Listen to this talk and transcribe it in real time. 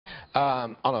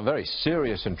On a very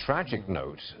serious and tragic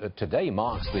note, today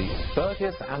marks the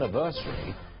 30th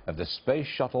anniversary of the Space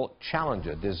Shuttle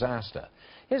Challenger disaster.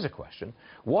 Here's a question.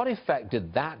 What effect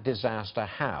did that disaster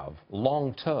have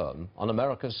long-term on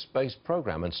America's space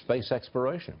program and space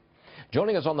exploration?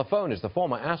 Joining us on the phone is the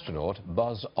former astronaut,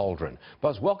 Buzz Aldrin.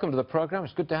 Buzz, welcome to the program.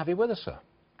 It's good to have you with us, sir.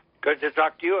 Good to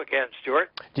talk to you again, Stuart.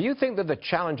 Do you think that the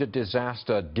Challenger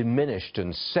disaster diminished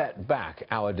and set back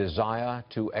our desire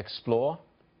to explore?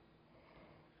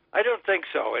 I don't think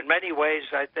so. In many ways,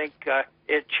 I think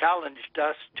it challenged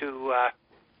us to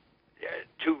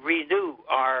renew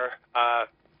our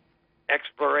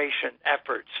exploration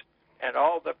efforts, and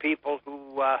all the people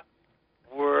who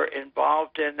were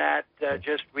involved in that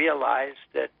just realized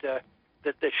that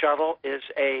the shuttle is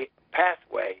a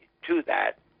pathway to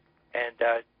that,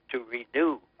 and to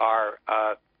renew our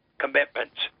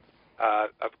commitments.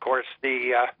 Of course,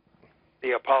 the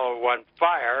Apollo 1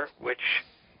 fire, which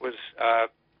was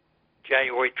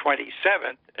January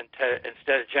 27th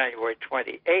instead of January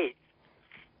 28th,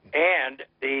 and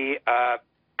the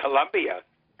Columbia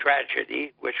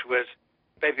tragedy, which was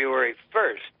February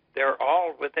 1st. They're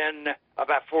all within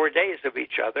about 4 days of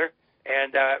each other,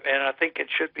 and I think it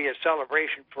should be a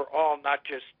celebration for all, not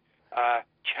just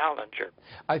Challenger.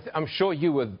 I'm sure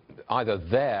you were either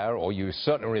there or you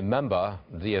certainly remember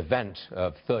the event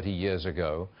of 30 years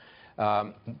ago.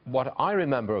 What I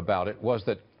remember about it was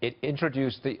that it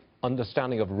introduced the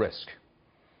understanding of risk.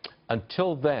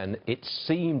 Until then, it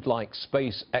seemed like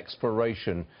space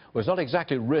exploration was not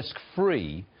exactly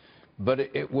risk-free, but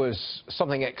it was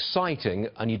something exciting,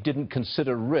 and you didn't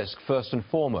consider risk first and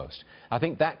foremost. I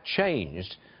think that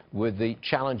changed with the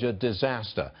Challenger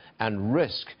disaster, and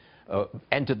risk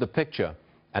entered the picture,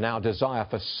 and our desire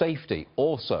for safety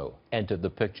also entered the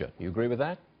picture. You agree with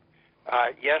that?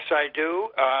 Yes, I do.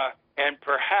 And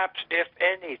perhaps, if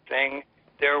anything,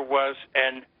 there was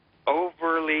an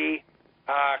overly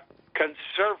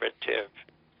conservative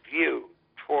view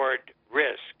toward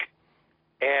risk.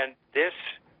 And this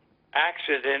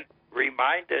accident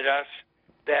reminded us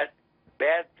that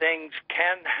bad things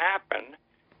can happen,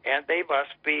 and they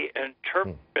must be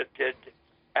interpreted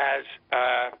as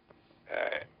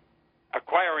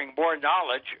acquiring more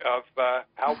knowledge of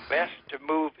how best to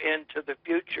move into the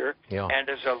future, and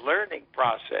as a learning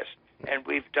process. And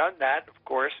we've done that, of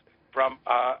course, from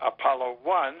Apollo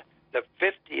 1. The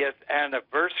 50th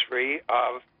anniversary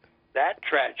of that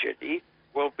tragedy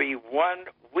will be 1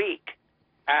 week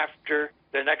after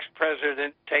the next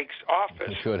president takes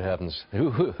office. Good heavens.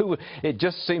 It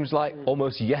just seems like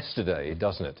almost yesterday,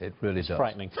 doesn't it? It really does.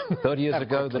 Frightening. 30 years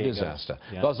ago, the quickly it disaster.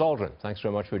 goes. Yeah. Buzz Aldrin, thanks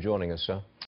very much for joining us, sir.